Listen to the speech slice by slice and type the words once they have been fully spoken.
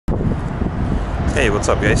Hey, what's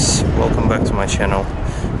up guys? Welcome back to my channel.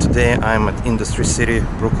 Today I'm at Industry City,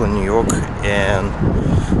 Brooklyn, New York, and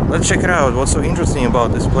let's check it out. What's so interesting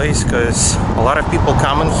about this place, because a lot of people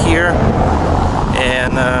come in here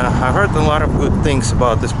and I heard a lot of good things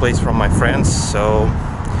about this place from my friends, so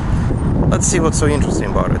let's see what's so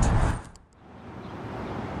interesting about it.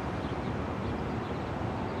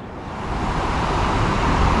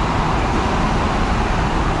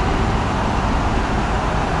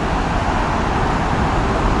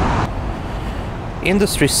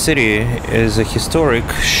 Industry City is a historic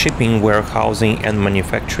shipping, warehousing and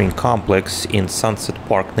manufacturing complex in Sunset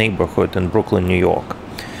Park neighborhood in Brooklyn, New York.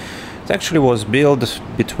 It actually was built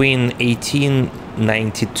between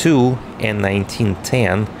 1892 and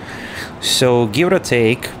 1910, so give or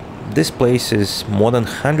take, this place is more than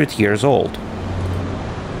 100 years old.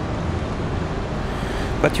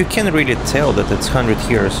 But you can't really tell that it's 100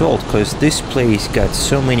 years old, because this place got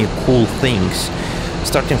so many cool things,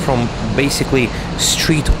 starting from basically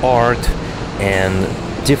street art and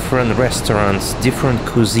different restaurants, different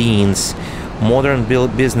cuisines, modern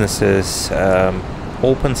built businesses,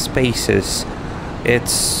 open spaces.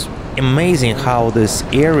 It's amazing how this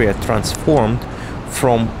area transformed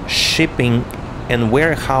from shipping and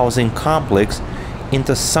warehousing complex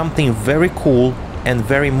into something very cool and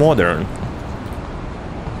very modern.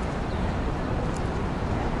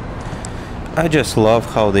 I just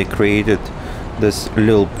love how they created this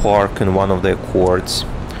little park in one of their courts.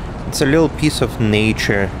 It's a little piece of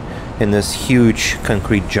nature in this huge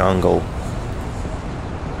concrete jungle.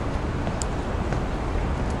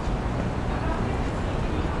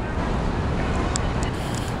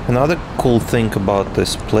 Another cool thing about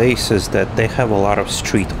this place is that they have a lot of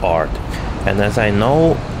street art, and as I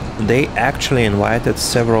know, they actually invited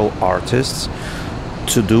several artists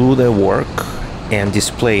to do their work and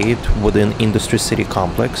display it within Industry City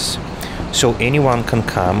complex. So anyone can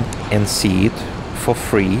come and see it for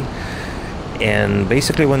free, and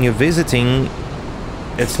basically when you're visiting,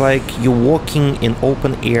 it's like you're walking in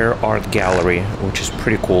open air art gallery, which is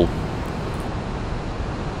pretty cool.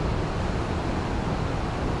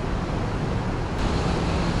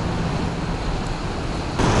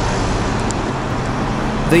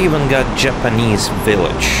 They even got Japanese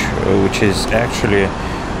village, which is actually a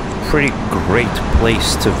pretty great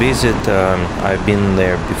place to visit. I've been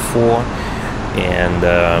there before, and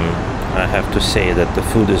I have to say that the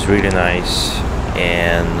food is really nice,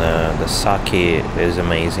 and the sake is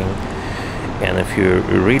amazing. And if you're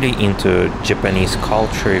really into Japanese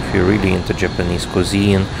culture, if you're really into Japanese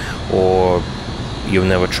cuisine, or you've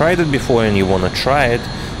never tried it before and you want to try it,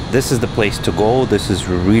 this is the place to go. This is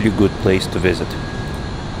a really good place to visit.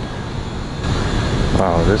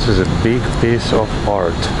 Wow, this is a big piece of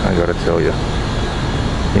art, I gotta tell you.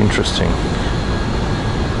 Interesting.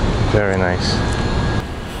 Very nice.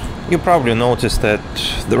 You probably noticed that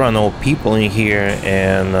there are no people in here,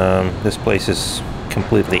 and this place is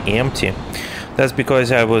completely empty. That's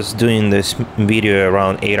because I was doing this video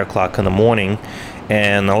around 8 o'clock in the morning,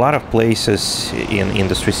 and a lot of places in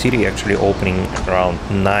Industry City actually opening around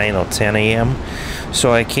 9 or 10 a.m.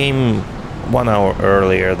 So I came 1 hour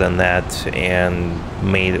earlier than that and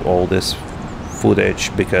made all this footage,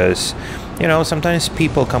 because you know, sometimes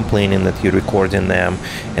people complaining that you're recording them,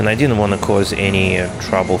 and I didn't want to cause any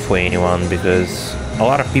trouble for anyone, because a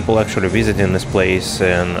lot of people actually visiting this place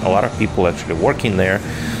and a lot of people actually working there,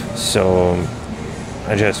 so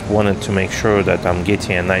I just wanted to make sure that I'm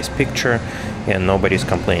getting a nice picture and nobody's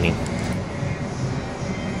complaining.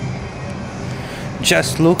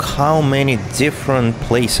 Just look how many different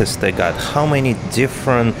places they got, how many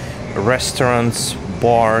different restaurants,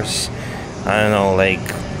 bars, I don't know, like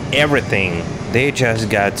everything. They just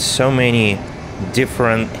got so many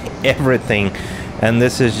different everything, and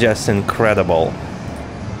this is just incredible.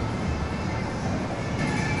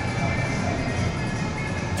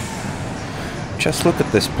 Just look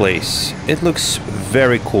at this place. It looks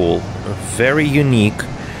very cool, very unique,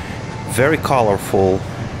 very colorful,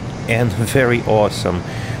 and very awesome.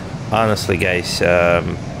 Honestly guys,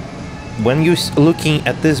 when you're looking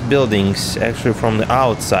at these buildings actually from the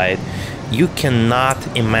outside, you cannot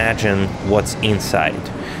imagine what's inside.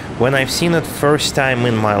 When I've seen it first time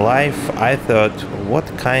in my life, I thought, what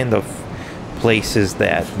kind of place is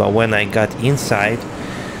that? But when I got inside,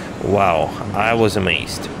 wow, I was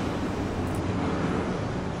amazed.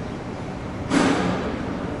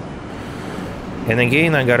 And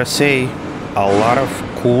again, I gotta say, a lot of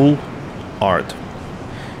cool art.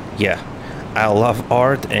 Yeah, I love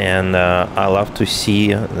art, and I love to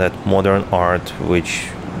see that modern art which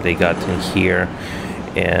they got in here,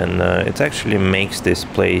 and it actually makes this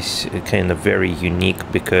place kind of very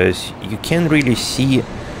unique, because you can really see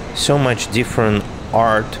so much different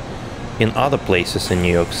art in other places in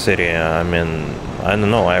New York City. I mean, I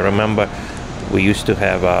don't know, I remember we used to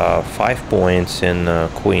have 5 Points in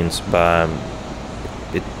Queens, but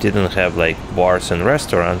it didn't have like bars and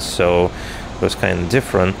restaurants, so it was kind of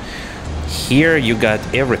different. Here you got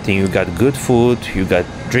everything. You got good food, you got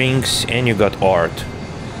drinks, and you got art.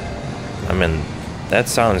 I mean, that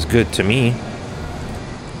sounds good to me.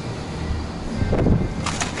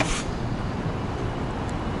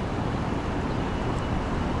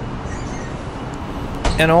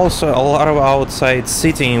 And also a lot of outside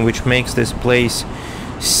seating, which makes this place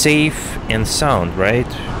safe and sound, right?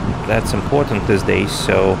 That's important these days.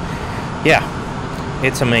 So yeah,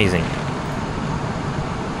 it's amazing.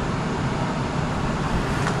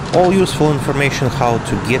 All useful information how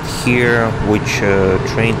to get here, which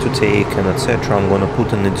train to take, and etc. I'm gonna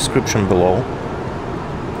put in the description below.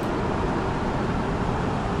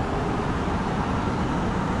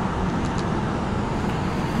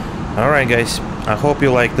 Alright guys, I hope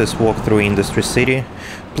you like this walkthrough Industry City.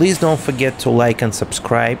 Please don't forget to like and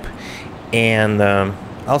subscribe, and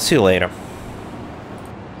I'll see you later.